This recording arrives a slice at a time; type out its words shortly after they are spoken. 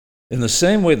In the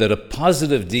same way that a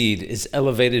positive deed is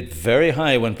elevated very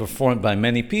high when performed by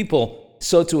many people,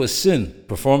 so too a sin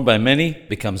performed by many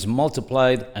becomes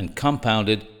multiplied and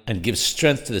compounded and gives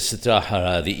strength to the sitra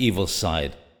hara, the evil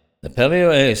side. The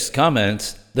Peleoes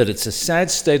comments that it's a sad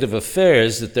state of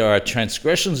affairs that there are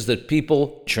transgressions that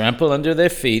people trample under their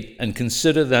feet and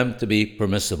consider them to be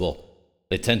permissible.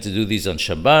 They tend to do these on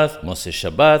Shabbat, Mosei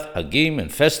Shabbat, Hagim,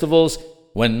 and festivals.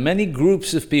 When many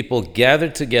groups of people gather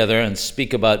together and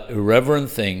speak about irreverent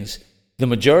things, the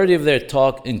majority of their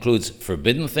talk includes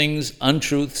forbidden things,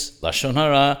 untruths, lashon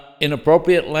hara,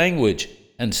 inappropriate language,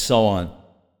 and so on.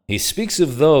 He speaks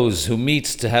of those who meet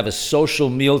to have a social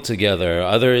meal together.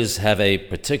 Others have a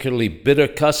particularly bitter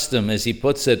custom, as he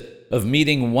puts it, of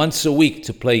meeting once a week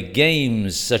to play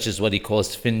games, such as what he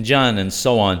calls finjan, and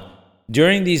so on.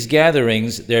 During these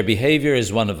gatherings, their behavior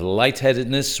is one of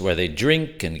lightheadedness, where they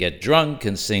drink and get drunk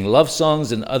and sing love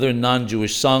songs and other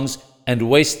non-Jewish songs and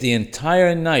waste the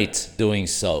entire night doing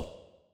so.